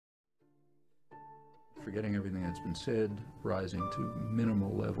Forgetting everything that's been said, rising to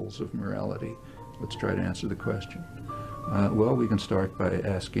minimal levels of morality, let's try to answer the question. Well, we can start by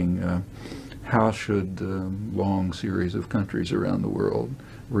asking how should a long series of countries around the world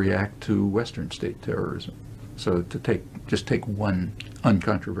react to Western state terrorism? So to just take one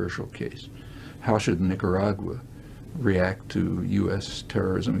uncontroversial case. How should Nicaragua react to U.S.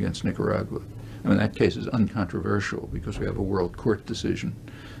 terrorism against Nicaragua? I mean, that case is uncontroversial because we have a World Court decision,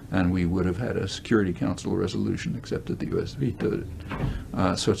 and we would have had a Security Council resolution except that the U.S. vetoed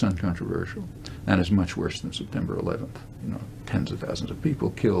it. So it's uncontroversial, and it's much worse than September 11th. You know, tens of thousands of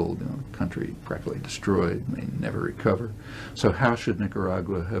people killed, country practically destroyed, may never recover. So how should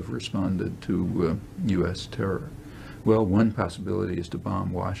Nicaragua have responded to U.S. terror? Well, one possibility is to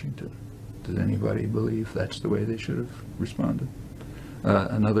bomb Washington. Does anybody believe that's the way they should have responded?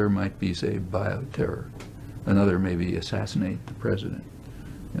 Another might be, say, bioterror. Another may be assassinate the president.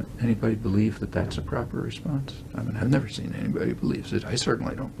 Anybody believe that that's a proper response? I mean, I've never seen anybody who believes it. I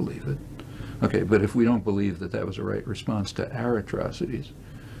certainly don't believe it. Okay, but if we don't believe that that was a right response to our atrocities,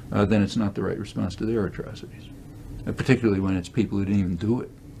 then it's not the right response to their atrocities. Particularly when it's people who didn't even do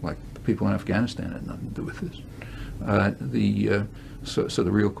it, like the people in Afghanistan had nothing to do with this. So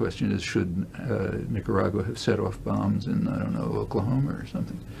the real question is, should Nicaragua have set off bombs in, I don't know, Oklahoma or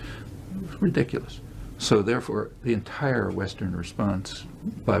something? It's ridiculous. So therefore, the entire Western response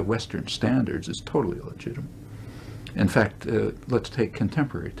by Western standards is totally illegitimate. In fact, let's take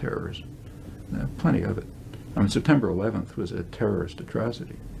contemporary terrorism. Plenty of it. I mean, September 11th was a terrorist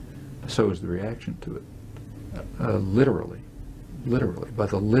atrocity. So is the reaction to it. Literally, by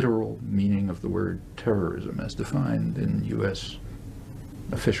the literal meaning of the word terrorism as defined in U.S.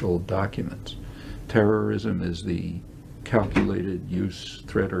 official documents. Terrorism is the calculated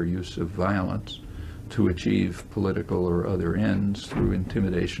threat or use of violence to achieve political or other ends through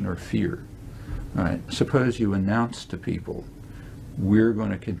intimidation or fear. All right. Suppose you announce to people, we're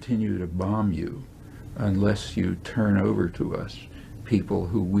going to continue to bomb you unless you turn over to us people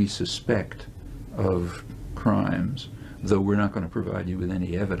who we suspect of crimes, though we're not going to provide you with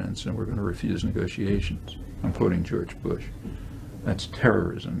any evidence and we're going to refuse negotiations. I'm quoting George Bush. That's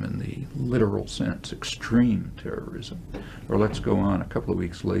terrorism in the literal sense, extreme terrorism. Or let's go on a few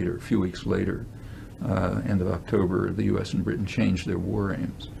weeks later, end of October, the U.S. and Britain changed their war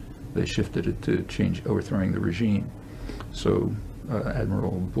aims. They shifted it to overthrowing the regime. So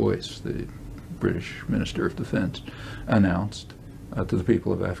Admiral Boyce, the British Minister of Defense, announced to the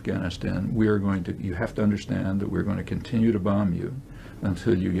people of Afghanistan, you have to understand that we're going to continue to bomb you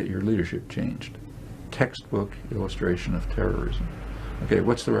until you get your leadership changed. Textbook illustration of terrorism. Okay,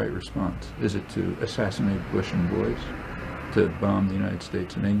 what's the right response? Is it to assassinate Bush and Boyce? To bomb the United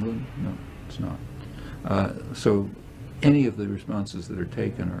States and England? No, it's not. So any of the responses that are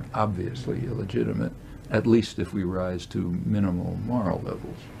taken are obviously illegitimate, at least if we rise to minimal moral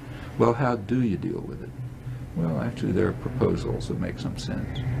levels. Well, how do you deal with it? Well, actually, there are proposals that make some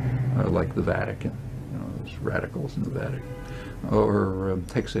sense, like the Vatican, those radicals in the Vatican. Or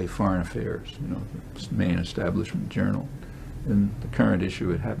take, say, Foreign Affairs, the main establishment journal. In the current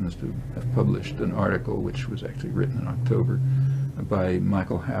issue, it happens to have published an article which was actually written in October by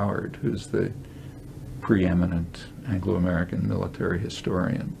Michael Howard, who's the preeminent Anglo-American military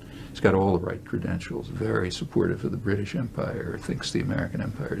historian. He's got all the right credentials, very supportive of the British Empire, thinks the American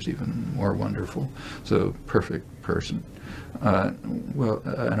Empire is even more wonderful, so perfect person.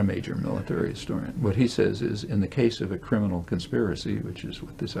 And a major military historian. What he says is, in the case of a criminal conspiracy, which is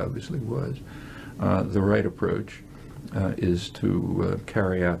what this obviously was, the right approach is to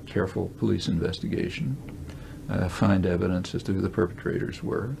carry out careful police investigation, find evidence as to who the perpetrators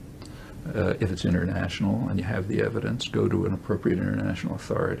were. If it's international and you have the evidence, go to an appropriate international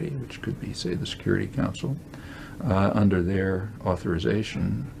authority, which could be, say, the Security Council. Under their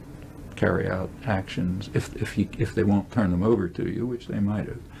authorization, carry out actions, if they won't turn them over to you, which they might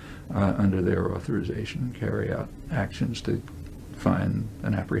have, under their authorization, carry out actions to find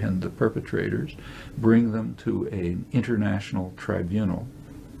and apprehend the perpetrators, bring them to an international tribunal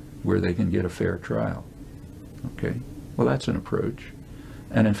where they can get a fair trial. Okay? Well, that's an approach.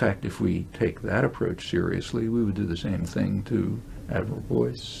 And in fact, if we take that approach seriously, we would do the same thing to Admiral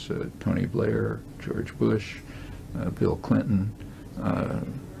Boyce, Tony Blair, George Bush, Bill Clinton,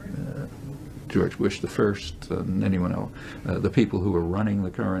 George Bush I, and anyone else. The people who are running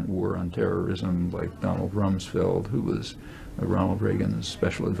the current war on terrorism, like Donald Rumsfeld, who was Ronald Reagan's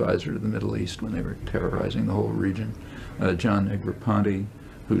special advisor to the Middle East when they were terrorizing the whole region. John Negroponte,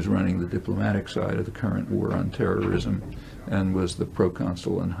 who's running the diplomatic side of the current war on terrorism. and was the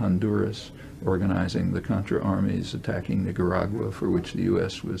proconsul in Honduras, organizing the Contra armies attacking Nicaragua, for which the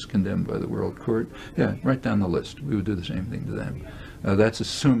U.S. was condemned by the World Court. Yeah, right down the list. We would do the same thing to them. That's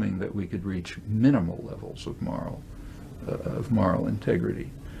assuming that we could reach minimal levels of moral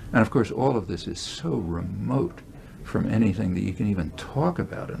integrity. And of course, all of this is so remote from anything that you can even talk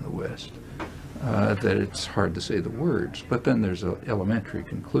about in the West that it's hard to say the words. But then there's an elementary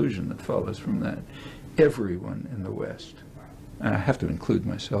conclusion that follows from that. Everyone in the West, and I have to include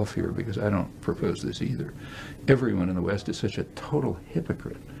myself here because I don't propose this either, everyone in the West is such a total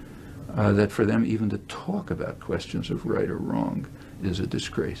hypocrite that for them even to talk about questions of right or wrong is a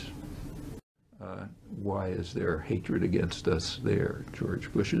disgrace. Why is there hatred against us there?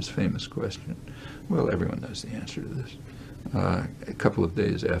 George Bush's famous question. Well, everyone knows the answer to this. A couple of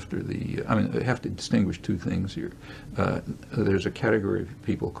days after I have to distinguish two things here. There's a category of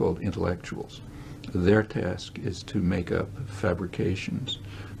people called intellectuals. Their task is to make up fabrications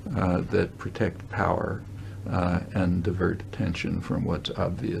that protect power and divert attention from what's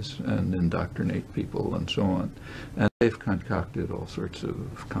obvious and indoctrinate people and so on. And they've concocted all sorts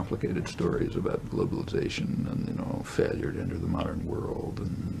of complicated stories about globalization and, failure to enter the modern world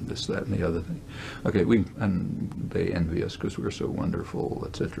and this, that, and the other thing. Okay, and they envy us because we're so wonderful,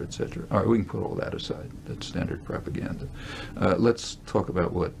 et cetera, et cetera. All right, we can put all that aside. That's standard propaganda. Let's talk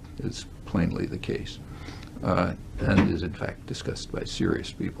about what is plainly the case and is in fact discussed by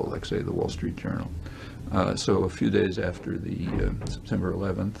serious people, like, say, the Wall Street Journal. So a few days after the September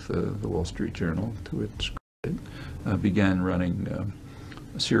 11th, the Wall Street Journal, to its credit, began running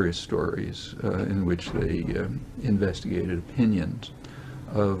serious stories in which they investigated opinions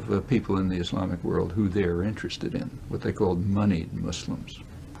of people in the Islamic world who they're interested in, what they called moneyed Muslims,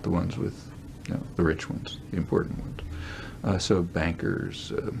 the ones with, the rich ones, the important ones. So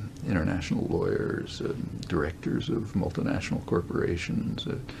bankers, international lawyers, directors of multinational corporations,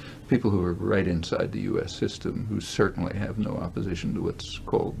 people who are right inside the U.S. system, who certainly have no opposition to what's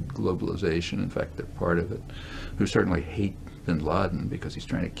called globalization. In fact, they're part of it. Who certainly hate bin Laden because he's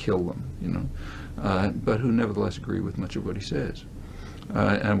trying to kill them, but who nevertheless agree with much of what he says.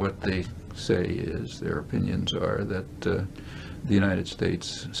 And what they say is, their opinions are that the United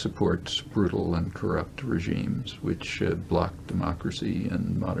States supports brutal and corrupt regimes which block democracy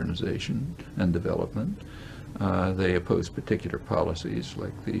and modernization and development. They oppose particular policies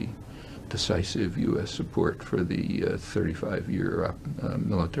like the decisive U.S. support for the 35-year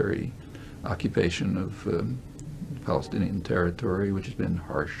military occupation of Palestinian territory, which has been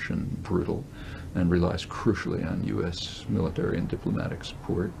harsh and brutal and relies crucially on U.S. military and diplomatic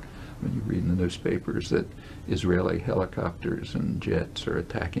support. When you read in the newspapers that Israeli helicopters and jets are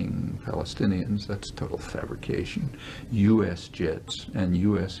attacking Palestinians, that's total fabrication. U.S. jets and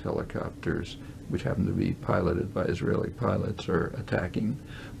U.S. helicopters, which happen to be piloted by Israeli pilots, are attacking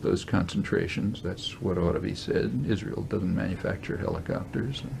those concentrations. That's what ought to be said. Israel doesn't manufacture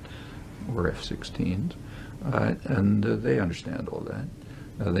helicopters or F-16s, and they understand all that.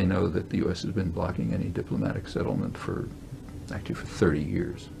 They know that the U.S. has been blocking any diplomatic settlement for 30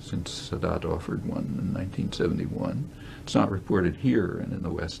 years, since Sadat offered one in 1971. It's not reported here, and in the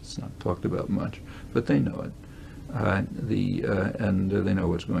West it's not talked about much, but they know it. And they know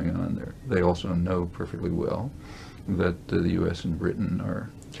what's going on there. They also know perfectly well that the U.S. and Britain are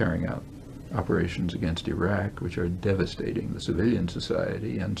carrying out operations against Iraq, which are devastating the civilian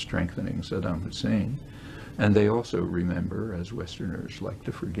society and strengthening Saddam Hussein. And they also remember, as Westerners like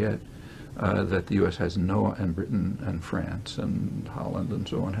to forget, that the U.S. has and Britain and France and Holland and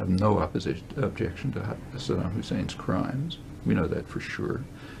so on have no objection to Saddam Hussein's crimes. We know that for sure,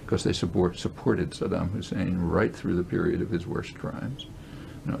 because they supported Saddam Hussein right through the period of his worst crimes.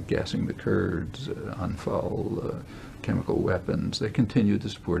 Gassing the Kurds, Anfal, chemical weapons. They continued to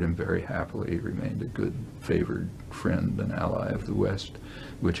support him very happily. He remained a good, favored friend and ally of the West,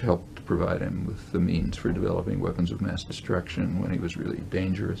 which helped provide him with the means for developing weapons of mass destruction when he was really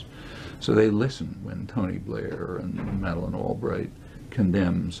dangerous. So they listened when Tony Blair and Madeleine Albright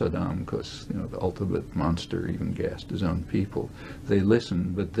condemned Saddam because, the ultimate monster even gassed his own people. They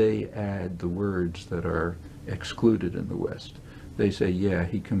listen, but they add the words that are excluded in the West. They say, yeah,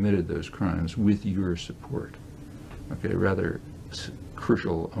 he committed those crimes with your support. Okay, rather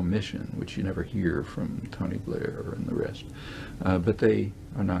crucial omission, which you never hear from Tony Blair or in the rest. But they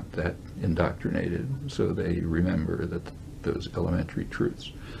are not that indoctrinated, so they remember those elementary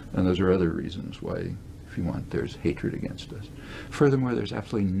truths. And those are other reasons why, if you want, there's hatred against us. Furthermore, there's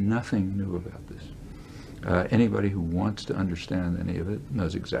absolutely nothing new about this. Anybody who wants to understand any of it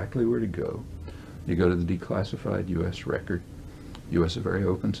knows exactly where to go. You go to the declassified U.S. record. U.S. is a very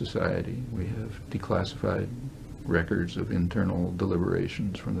open society. We have declassified records of internal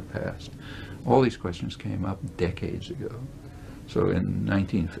deliberations from the past. All these questions came up decades ago. So and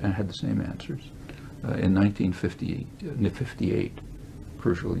had the same answers. In 1958,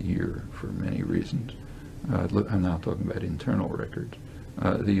 crucial year for many reasons. I'm now talking about internal records.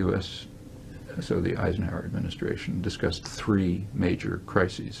 The U.S., so the Eisenhower administration, discussed three major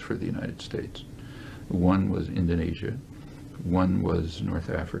crises for the United States. One was Indonesia, one was North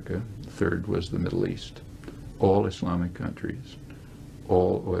Africa, third was the Middle East. All Islamic countries,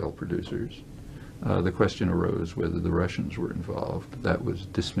 all oil producers. The question arose whether the Russians were involved. That was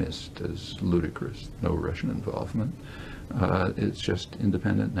dismissed as ludicrous, no Russian involvement. It's just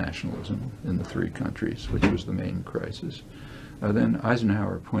independent nationalism in the three countries, which was the main crisis. Then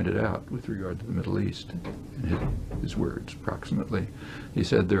Eisenhower pointed out, with regard to the Middle East, in his words approximately, he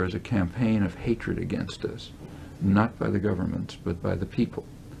said there is a campaign of hatred against us, not by the governments, but by the people.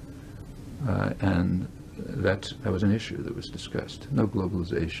 And that was an issue that was discussed. No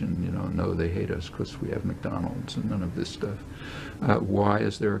globalization, no, they hate us because we have McDonald's and none of this stuff. Why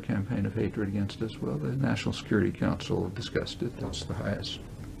is there a campaign of hatred against us? Well, the National Security Council discussed it. That's the highest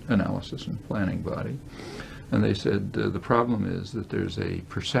analysis and planning body. And they said the problem is that there's a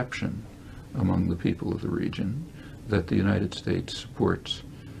perception among the people of the region that the United States supports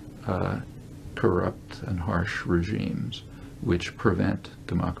corrupt and harsh regimes which prevent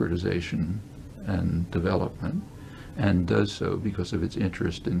democratization and development, and does so because of its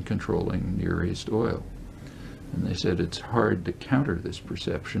interest in controlling Near East oil. And they said it's hard to counter this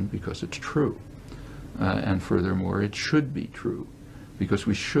perception because it's true. And furthermore, it should be true, because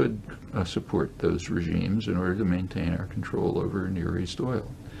we should support those regimes in order to maintain our control over Near East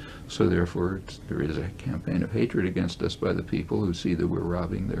oil. So therefore, there is a campaign of hatred against us by the people who see that we're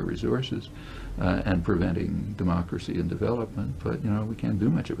robbing their resources and preventing democracy and development. But, we can't do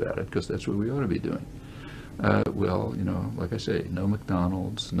much about it because that's what we ought to be doing. Well, like I say, no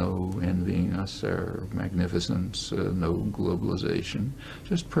McDonald's, no envying us our magnificence, no globalization,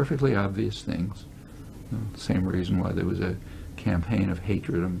 just perfectly obvious things. Same reason why there was a campaign of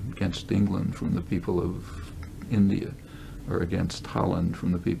hatred against England from the people of India, or against Holland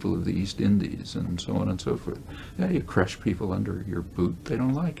from the people of the East Indies, and so on and so forth. Yeah, you crush people under your boot, they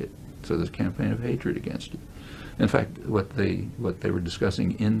don't like it. So there's a campaign of hatred against it. In fact, what they were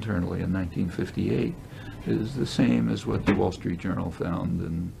discussing internally in 1958 is the same as what the Wall Street Journal found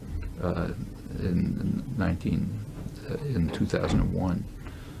in 2001,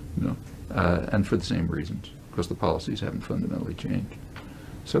 and for the same reasons, because the policies haven't fundamentally changed.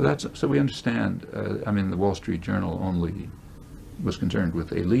 So we understand. The Wall Street Journal only was concerned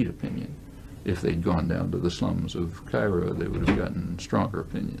with elite opinion. If they'd gone down to the slums of Cairo, they would have gotten stronger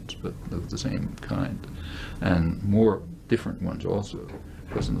opinions, but of the same kind, and more different ones also.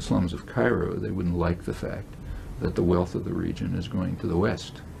 Because in the slums of Cairo, they wouldn't like the fact that the wealth of the region is going to the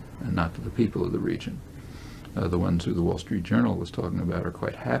West and not to the people of the region. The ones who the Wall Street Journal was talking about are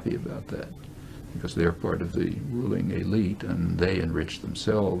quite happy about that, because they're part of the ruling elite and they enrich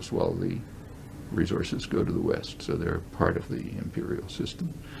themselves while the resources go to the West. So they're part of the imperial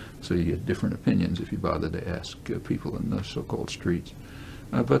system. So you get different opinions if you bother to ask people in the so-called streets.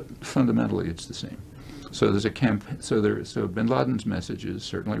 But fundamentally, it's the same. So there's a so bin Laden's messages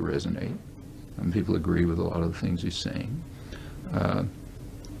certainly resonate, and people agree with a lot of the things he's saying.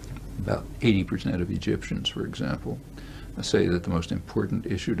 About 80% of Egyptians, for example, say that the most important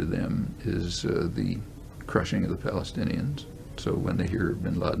issue to them is the crushing of the Palestinians. So when they hear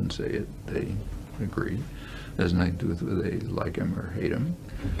bin Laden say it, they agree. It has nothing to do with whether they like him or hate him.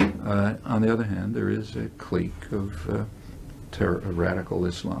 On the other hand, there is a clique of radical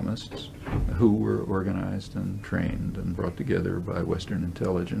Islamists who were organized and trained and brought together by Western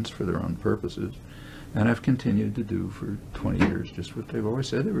intelligence for their own purposes, and have continued to do for 20 years just what they've always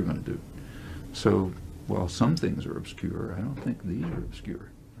said they were going to do. So while some things are obscure, I don't think these are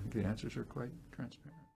obscure. I think the answers are quite transparent.